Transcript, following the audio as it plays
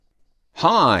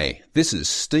Hi, this is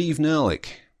Steve Nerlich,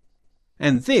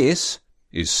 and this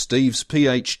is Steve's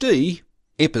PhD,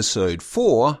 Episode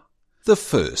 4, The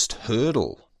First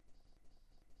Hurdle.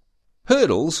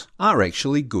 Hurdles are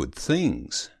actually good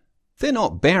things. They're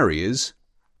not barriers,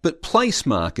 but place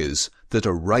markers that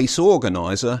a race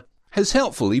organiser has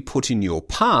helpfully put in your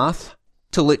path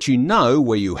to let you know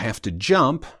where you have to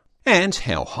jump and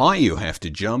how high you have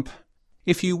to jump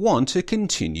if you want to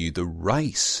continue the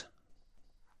race.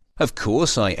 Of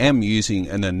course, I am using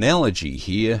an analogy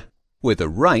here, where the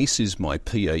race is my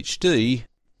PhD,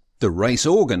 the race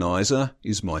organiser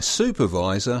is my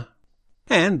supervisor,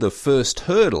 and the first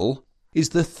hurdle is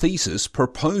the Thesis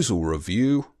Proposal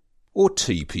Review, or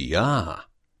TPR.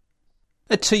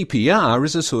 A TPR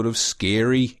is a sort of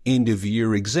scary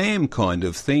end-of-year exam kind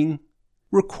of thing,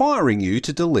 requiring you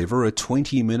to deliver a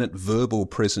 20-minute verbal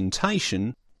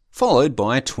presentation followed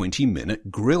by a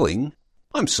 20-minute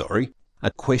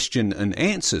a question and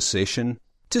answer session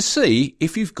to see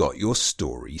if you've got your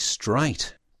story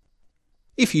straight.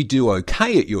 If you do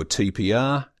okay at your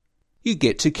TPR, you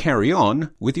get to carry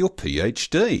on with your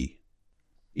PhD.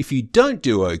 If you don't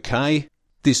do okay,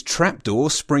 this trapdoor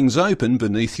springs open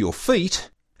beneath your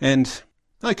feet and,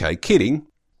 okay, kidding,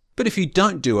 but if you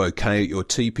don't do okay at your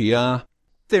TPR,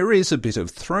 there is a bit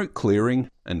of throat clearing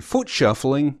and foot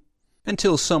shuffling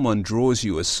until someone draws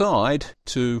you aside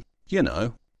to,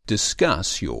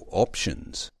 discuss your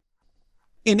options.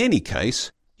 In any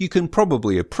case, you can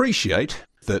probably appreciate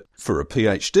that for a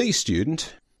PhD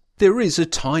student, there is a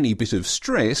tiny bit of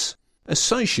stress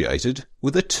associated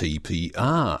with a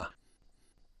TPR.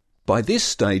 By this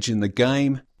stage in the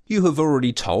game, you have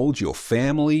already told your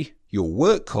family, your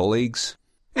work colleagues,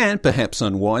 and perhaps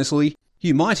unwisely,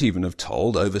 you might even have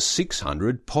told over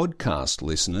 600 podcast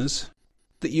listeners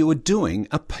that you are doing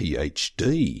a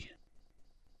PhD.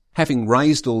 Having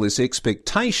raised all this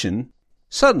expectation,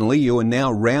 suddenly you are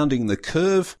now rounding the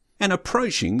curve and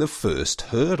approaching the first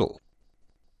hurdle.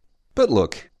 But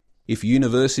look, if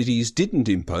universities didn't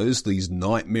impose these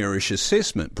nightmarish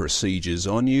assessment procedures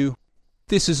on you,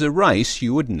 this is a race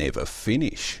you would never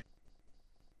finish.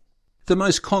 The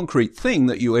most concrete thing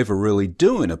that you ever really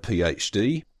do in a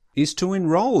PhD is to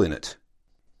enrol in it.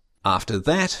 After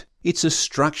that, it's a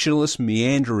structureless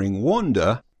meandering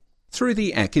wander through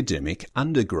the academic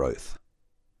undergrowth.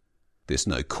 There's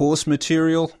no course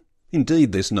material.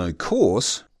 Indeed, there's no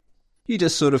course. You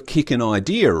just sort of kick an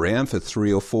idea around for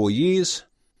 3 or 4 years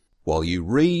while you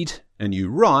read and you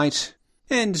write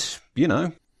and,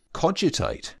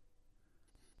 cogitate.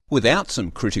 Without some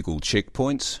critical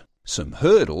checkpoints, some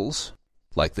hurdles,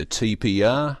 like the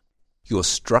TPR, your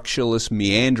structureless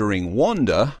meandering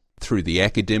wander through the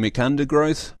academic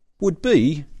undergrowth would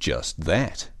be just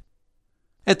that.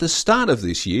 At the start of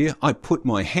this year, I put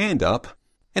my hand up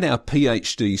at our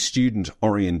PhD student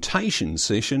orientation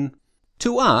session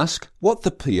to ask what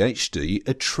the PhD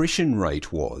attrition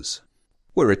rate was,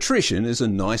 where attrition is a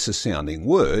nicer sounding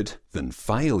word than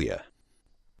failure.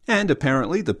 And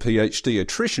apparently the PhD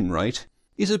attrition rate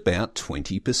is about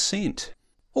 20%,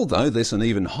 although there's an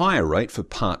even higher rate for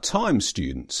part-time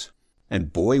students,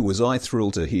 and boy was I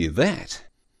thrilled to hear that.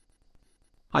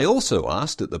 I also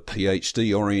asked at the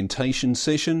PhD orientation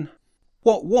session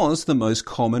what was the most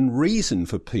common reason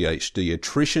for PhD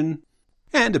attrition,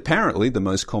 and apparently the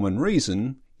most common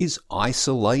reason is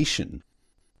isolation.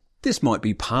 This might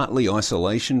be partly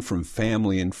isolation from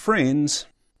family and friends,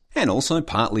 and also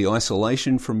partly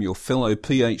isolation from your fellow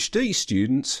PhD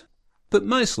students, but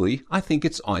mostly I think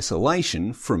it's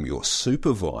isolation from your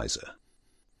supervisor.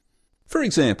 For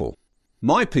example,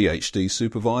 my PhD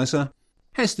supervisor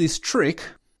has this trick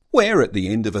where at the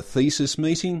end of a thesis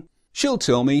meeting, she'll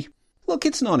tell me, look,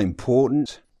 it's not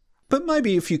important, but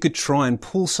maybe if you could try and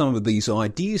pull some of these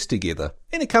ideas together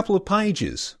in a couple of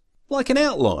pages, like an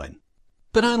outline.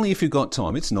 But only if you've got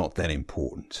time, it's not that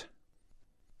important.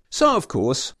 So, of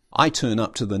course, I turn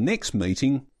up to the next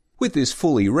meeting with this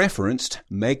fully referenced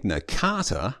Magna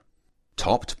Carta,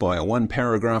 topped by a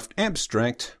 1-paragraph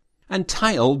abstract, and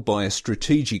tailed by a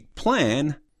strategic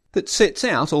plan that sets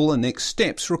out all the next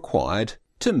steps required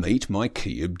to meet my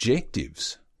key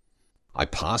objectives. I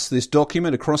pass this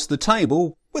document across the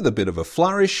table with a bit of a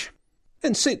flourish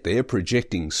and sit there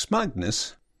projecting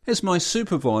smugness as my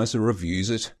supervisor reviews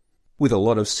it with a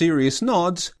lot of serious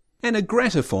nods and a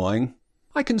gratifying,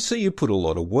 I can see you put a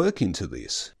lot of work into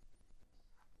this.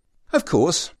 Of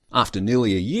course, after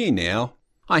nearly a year now,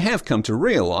 I have come to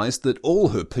realise that all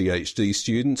her PhD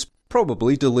students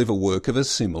probably deliver work of a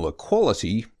similar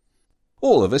quality,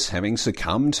 all of us having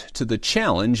succumbed to the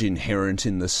challenge inherent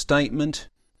in the statement,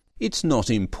 it's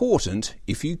not important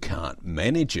if you can't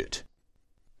manage it.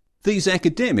 These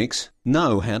academics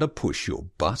know how to push your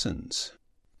buttons.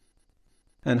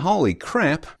 And holy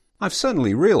crap, I've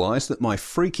suddenly realised that my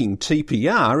freaking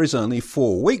TPR is only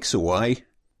 4 weeks away,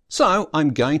 so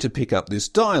I'm going to pick up this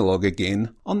dialogue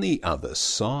again on the other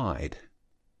side.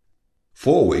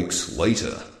 4 weeks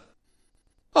later.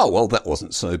 Oh, well, that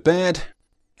wasn't so bad.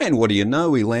 And what do you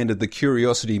know, we landed the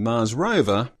Curiosity Mars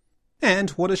rover, and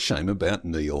what a shame about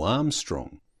Neil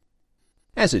Armstrong.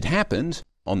 As it happened,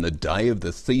 on the day of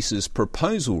the thesis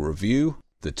proposal review,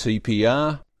 the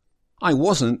TPR, I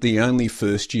wasn't the only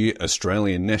first-year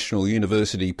Australian National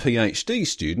University PhD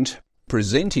student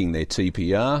presenting their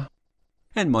TPR,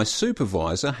 and my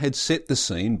supervisor had set the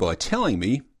scene by telling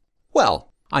me,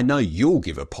 "Well, I know you'll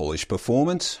give a polished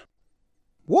performance."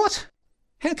 What?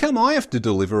 How come I have to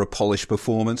deliver a polished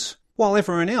performance while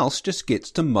everyone else just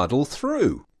gets to muddle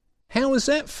through? How is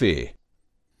that fair?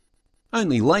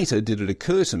 Only later did it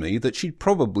occur to me that she'd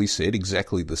probably said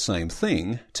exactly the same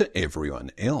thing to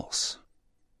everyone else.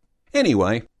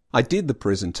 Anyway, I did the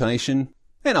presentation,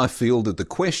 and I fielded the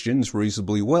questions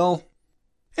reasonably well,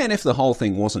 and if the whole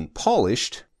thing wasn't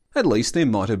polished, at least there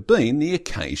might have been the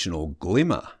occasional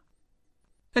glimmer.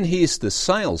 And here's the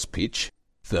sales pitch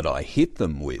that I hit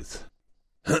them with.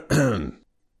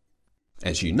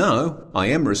 As you know, I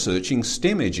am researching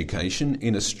STEM education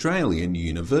in Australian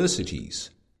universities.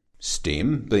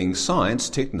 STEM being science,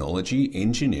 technology,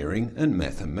 engineering and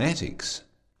mathematics.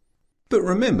 But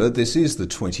remember, this is the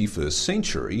 21st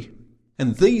century,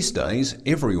 and these days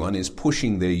everyone is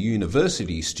pushing their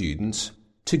university students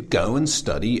to go and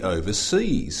study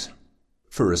overseas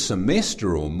for a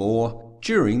semester or more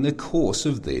during the course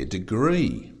of their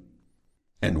degree.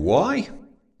 And why?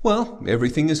 Well,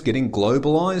 everything is getting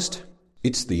globalised.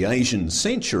 It's the Asian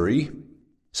century,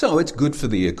 so it's good for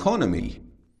the economy.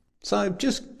 So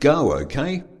just go,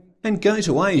 okay? And go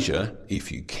to Asia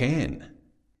if you can.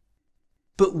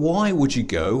 But why would you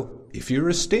go if you're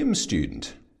a STEM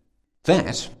student?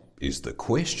 That is the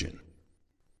question.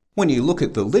 When you look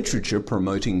at the literature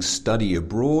promoting study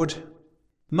abroad,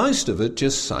 most of it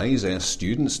just says our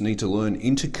students need to learn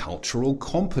intercultural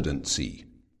competency,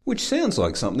 which sounds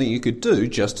like something you could do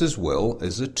just as well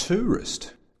as a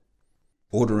tourist.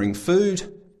 Ordering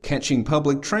food, catching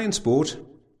public transport,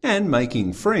 and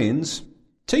making friends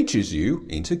teaches you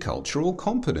intercultural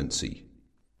competency.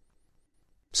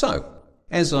 So,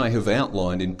 as I have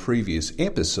outlined in previous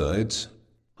episodes,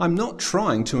 I'm not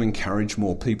trying to encourage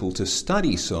more people to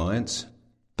study science,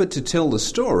 but to tell the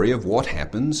story of what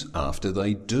happens after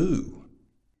they do.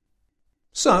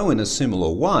 So, in a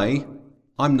similar way,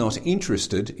 I'm not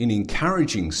interested in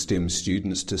encouraging STEM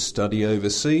students to study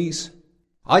overseas.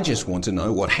 I just want to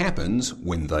know what happens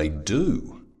when they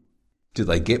do. Do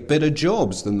they get better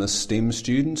jobs than the STEM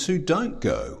students who don't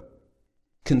go?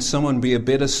 Can someone be a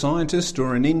better scientist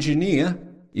or an engineer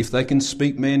if they can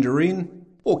speak Mandarin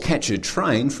or catch a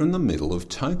train from the middle of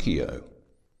Tokyo?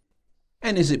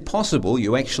 And is it possible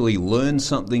you actually learn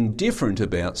something different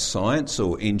about science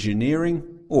or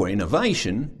engineering or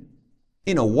innovation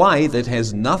in a way that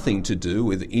has nothing to do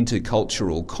with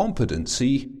intercultural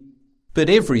competency, but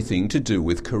everything to do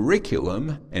with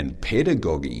curriculum and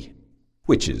pedagogy,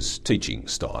 which is teaching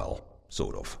style,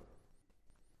 sort of?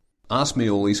 Ask me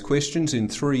all these questions in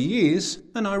 3 years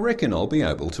and I reckon I'll be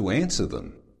able to answer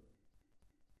them.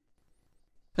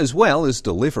 As well as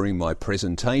delivering my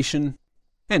presentation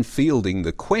and fielding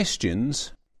the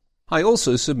questions, I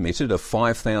also submitted a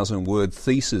 5,000-word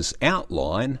thesis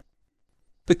outline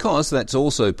because that's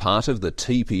also part of the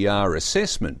TPR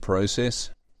assessment process.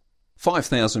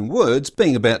 5,000 words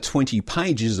being about 20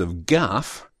 pages of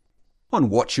guff on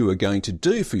what you are going to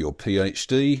do for your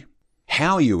PhD,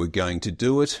 how you are going to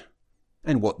do it,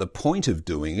 and what the point of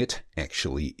doing it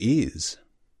actually is.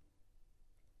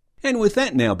 And with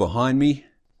that now behind me,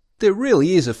 there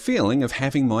really is a feeling of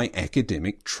having my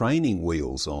academic training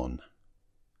wheels on.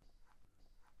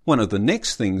 One of the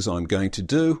next things I'm going to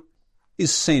do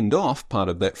is send off part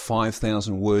of that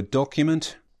 5,000-word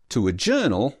document to a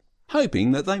journal,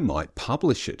 hoping that they might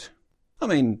publish it. I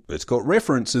mean, it's got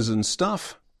references and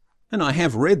stuff, and I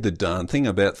have read the darn thing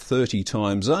about 30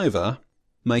 times over,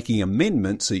 making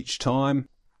amendments each time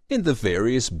in the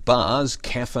various bars,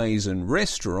 cafes and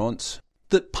restaurants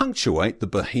that punctuate the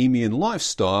bohemian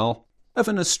lifestyle of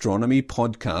an astronomy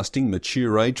podcasting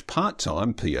mature-age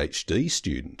part-time PhD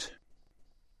student.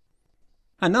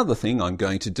 Another thing I'm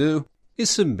going to do is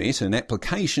submit an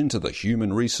application to the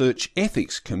Human Research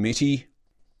Ethics Committee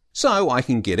so I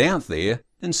can get out there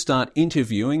and start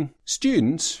interviewing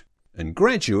students and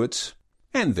graduates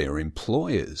and their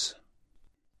employers.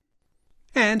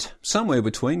 And somewhere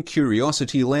between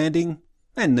Curiosity landing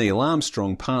and Neil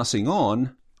Armstrong passing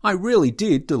on, I really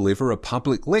did deliver a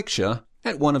public lecture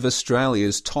at one of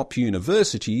Australia's top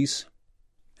universities,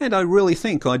 and I really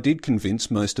think I did convince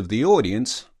most of the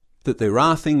audience that there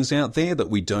are things out there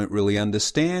that we don't really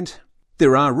understand.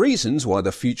 There are reasons why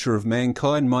the future of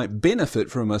mankind might benefit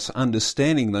from us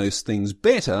understanding those things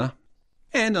better,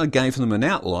 and I gave them an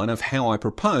outline of how I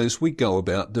propose we go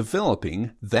about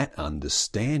developing that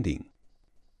understanding.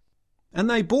 And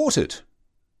they bought it.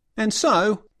 And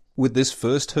so, with this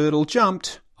first hurdle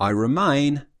jumped, I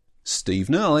remain Steve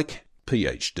Nerlich,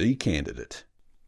 PhD candidate.